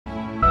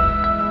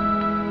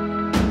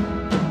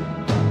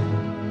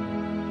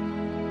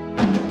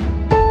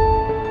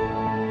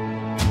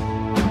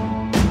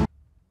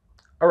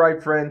All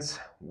right, friends,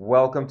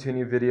 welcome to a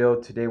new video.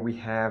 Today we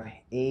have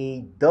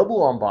a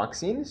double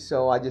unboxing.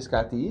 So I just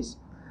got these.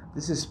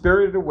 This is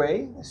Spirited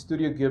Away,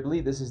 Studio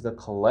Ghibli. This is the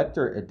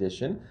collector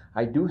edition.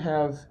 I do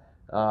have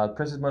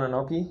Princess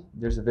Mononoke.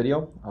 There's a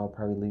video. I'll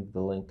probably leave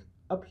the link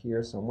up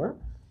here somewhere.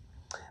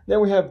 Then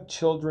we have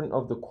Children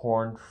of the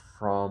Corn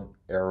from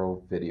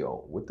Arrow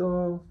Video with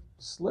the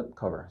slip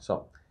cover.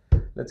 So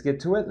let's get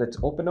to it. Let's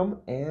open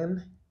them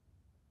and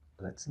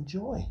let's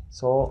enjoy.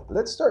 So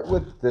let's start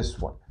with this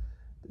one.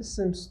 This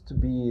seems to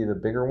be the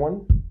bigger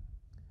one.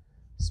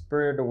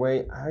 Spirited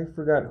Away. I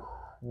forgot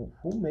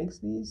who makes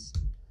these.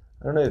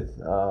 I don't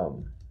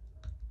know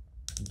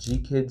if G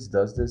Kids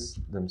does this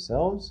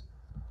themselves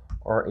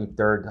or a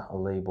third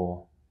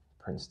label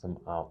prints them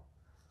out.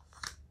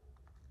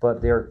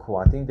 But they're cool.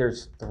 I think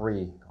there's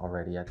 3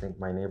 already. I think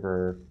My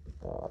Neighbor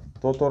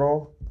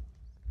Totoro,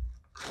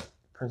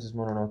 Princess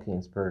Mononoke,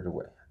 and Spirited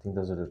Away. I think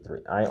those are the 3.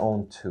 I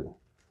own 2.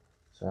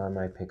 So I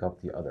might pick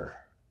up the other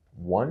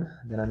 1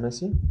 that I'm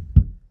missing.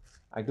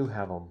 I do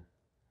have them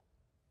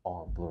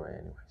all on Blu-ray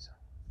anyway.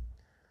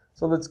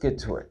 So let's get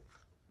to it.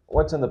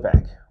 What's on the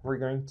back? We're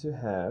going to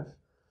have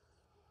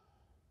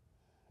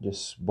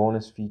just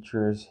bonus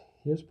features.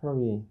 Here's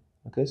probably,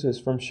 okay, so it's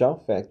from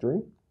Shout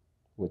Factory,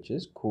 which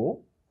is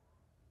cool.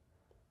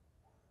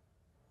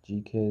 G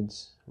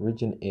Kids,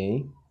 Region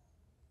A.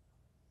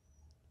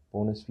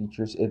 Bonus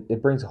features.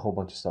 It brings a whole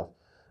bunch of stuff.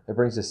 It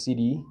brings a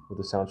CD with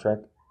the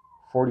soundtrack,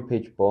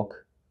 40-page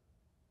book,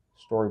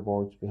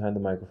 storyboards, behind the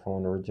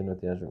microphone, original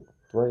theatrical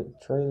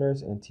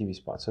trailers, and TV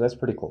spots. So that's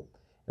pretty cool.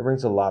 It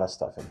brings a lot of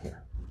stuff in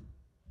here.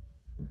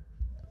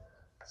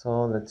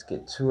 So let's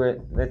get to it.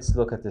 Let's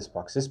look at this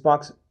box. This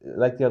box,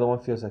 like the other one,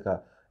 feels like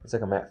it's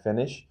like a matte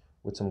finish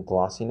with some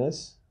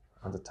glossiness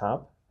on the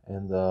top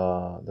and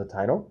the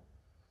title.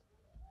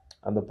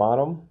 On the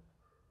bottom,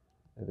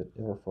 if it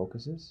ever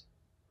focuses.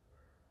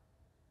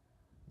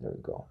 There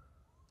we go.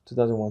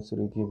 2001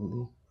 Studio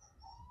Ghibli.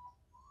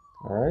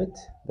 All right,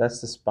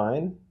 that's the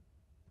spine.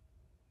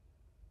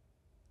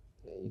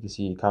 You can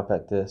see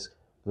compact disc,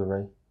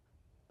 Blu-ray.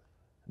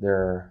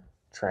 They're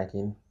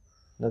tracking,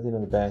 nothing on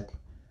the back,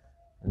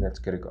 and that's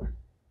good to go.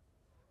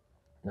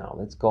 Now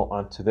let's go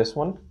on to this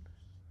one.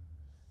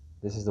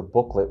 This is the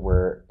booklet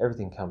where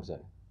everything comes in.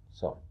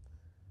 So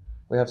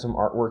we have some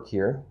artwork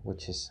here,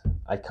 which is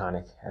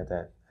iconic at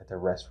the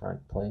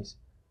restaurant place,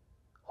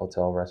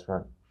 hotel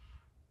restaurant.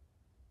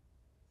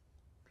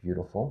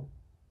 Beautiful.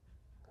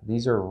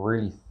 These are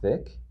really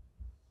thick.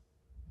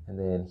 And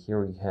then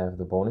here we have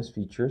the bonus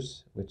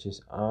features, which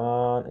is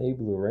on a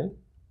Blu-ray.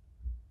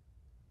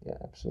 Yeah,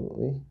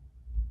 absolutely.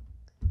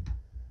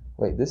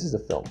 Wait, this is the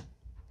film.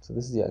 So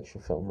this is the actual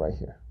film right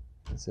here.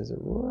 It says it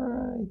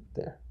right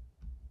there.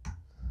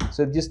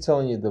 So just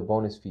telling you the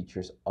bonus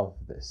features of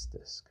this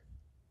disc.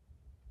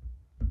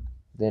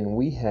 Then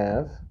we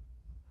have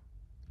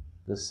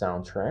the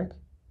soundtrack,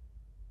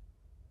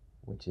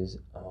 which is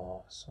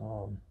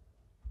awesome.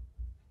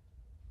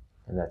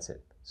 And that's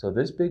it. So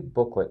this big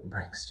booklet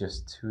brings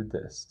just 2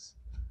 discs.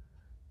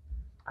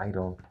 I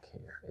don't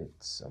care.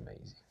 It's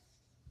amazing.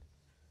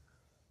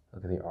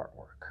 Look at the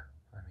artwork.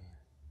 I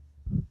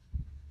mean,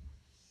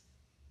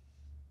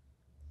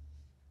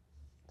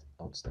 it's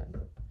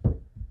outstanding.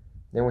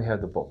 Then we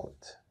have the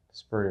booklet,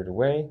 Spirited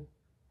Away.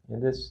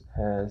 And this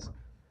has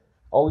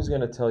always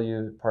going to tell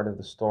you part of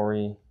the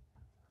story,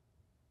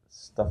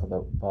 stuff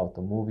about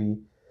the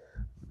movie.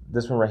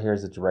 This one right here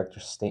is the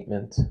director's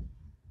statement.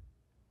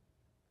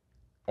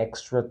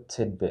 Extra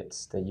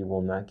tidbits that you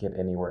will not get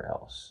anywhere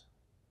else.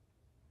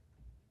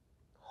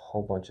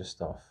 Whole bunch of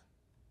stuff.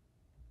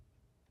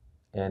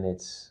 And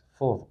it's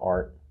full of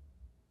art.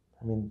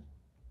 I mean,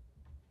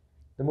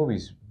 the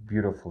movie's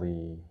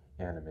beautifully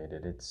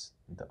animated.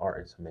 The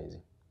art is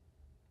amazing.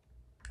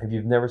 If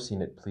you've never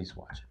seen it, please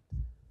watch it.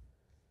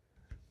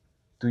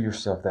 Do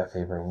yourself that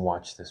favor and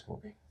watch this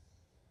movie.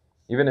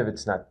 Even if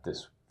it's not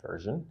this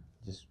version,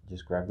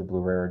 just grab the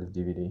Blu-ray or the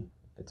DVD.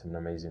 It's an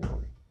amazing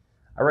movie.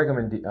 I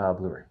recommend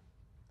Blu-ray.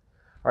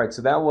 All right,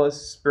 so that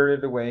was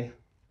Spirited Away,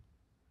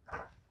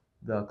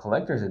 the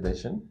collector's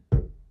edition.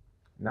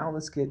 Now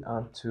let's get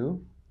on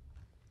to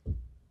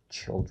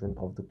Children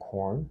of the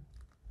Corn.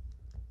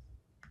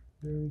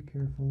 Very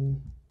carefully.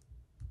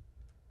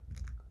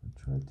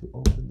 Try to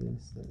open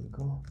this. There we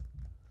go.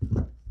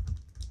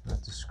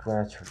 Not to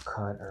scratch or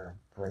cut or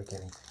break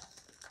anything.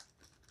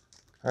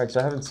 All right,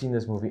 so I haven't seen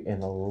this movie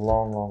in a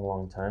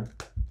long time.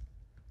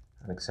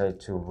 I'm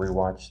excited to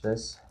rewatch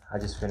this. I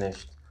just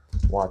finished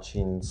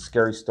watching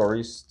Scary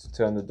Stories to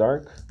Tell in the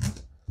Dark,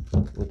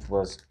 which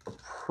was a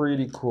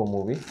pretty cool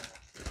movie.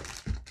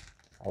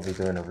 I'll be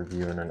doing a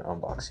review and an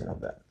unboxing of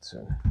that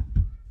soon.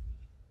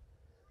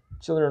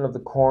 Children of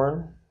the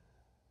Corn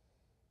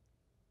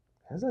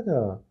has like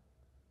a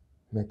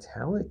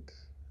metallic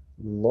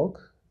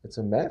look. It's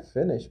a matte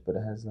finish, but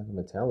it has like a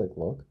metallic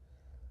look.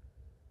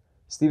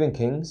 Stephen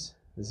King's.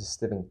 This is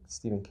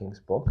Stephen King's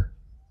book,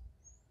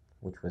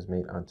 which was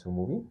made onto a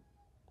movie.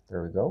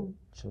 There we go.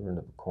 Children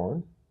of the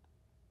Corn.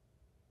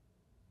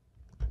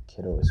 The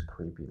kiddo is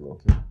creepy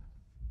looking.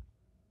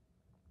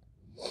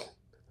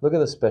 Look at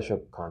the special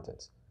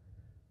contents.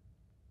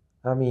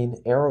 I mean,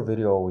 Arrow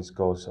Video always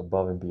goes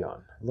above and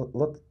beyond.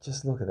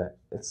 Just look at that.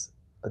 It's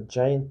a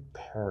giant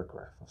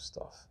paragraph of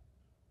stuff.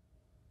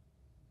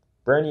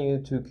 Brand new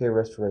 2K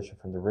restoration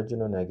from the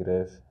original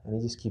negative, and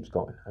it just keeps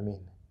going. I mean,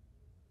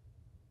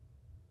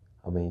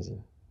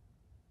 amazing.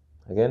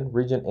 Again,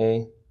 region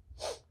A,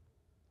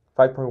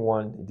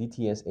 5.1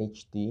 DTS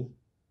HD,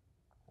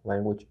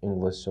 language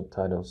English,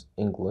 subtitles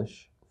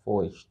English,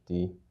 full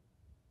HD,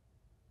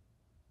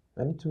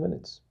 92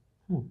 minutes.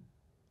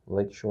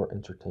 Lakeshore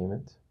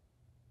Entertainment.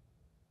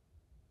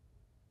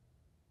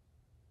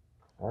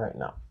 All right,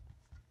 now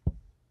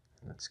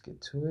let's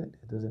get to it.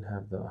 It doesn't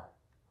have the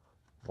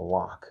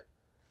lock.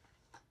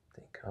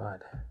 Thank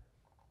God.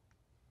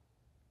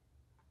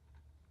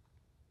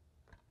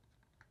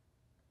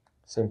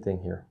 Same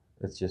thing here.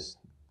 It's just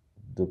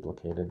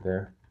duplicated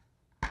there.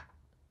 Brings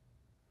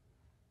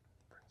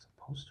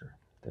a poster.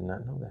 Did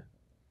not know that.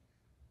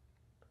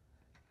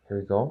 Here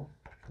we go.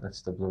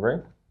 That's the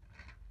Blu-ray.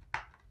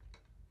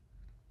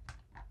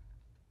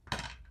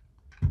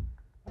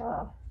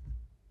 Wow.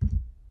 We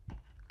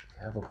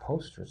have a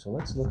poster, so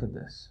let's look at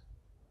this.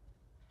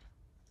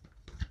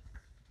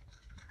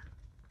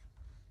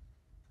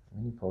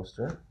 Mini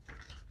poster.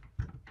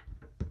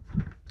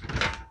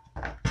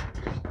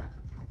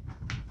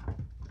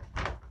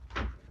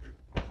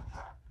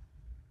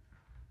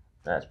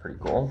 That's pretty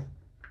cool.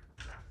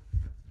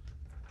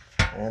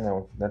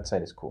 And that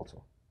side is cool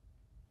too.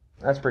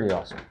 That's pretty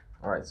awesome.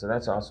 All right, so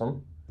that's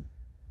awesome.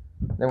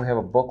 Then we have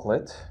a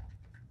booklet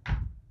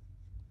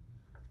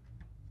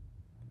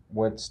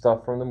with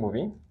stuff from the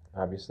movie,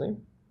 obviously.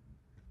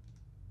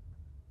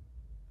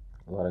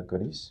 A lot of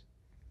goodies.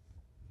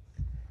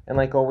 And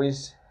like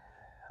always,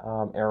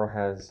 Arrow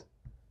has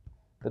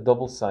the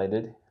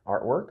double-sided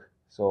artwork.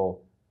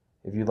 So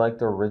if you like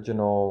the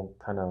original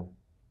kind of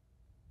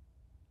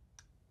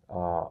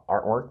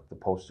artwork, the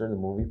poster, the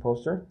movie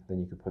poster, then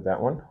you could put that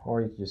one,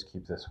 or you could just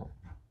keep this one.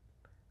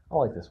 I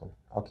like this one.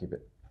 I'll keep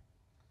it.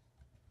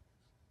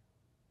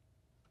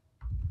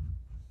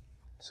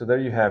 So there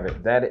you have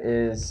it. That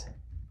is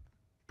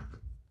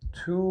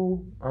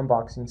 2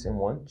 unboxings in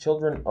one.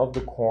 Children of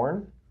the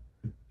Corn,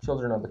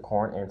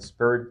 and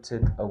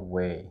Spirited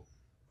Away.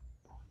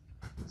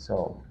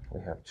 So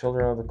we have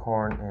Children of the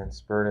Corn and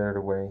Spirited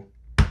Away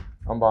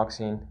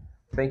unboxing.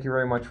 Thank you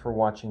very much for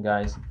watching,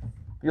 guys.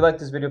 If you like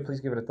this video, please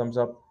give it a thumbs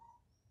up.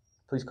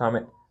 Please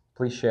comment.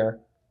 Please share.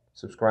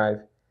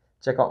 Subscribe.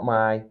 Check out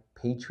my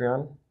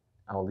Patreon.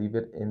 I'll leave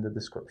it in the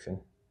description.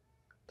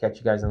 Catch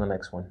you guys in the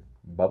next one.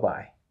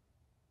 Bye-bye.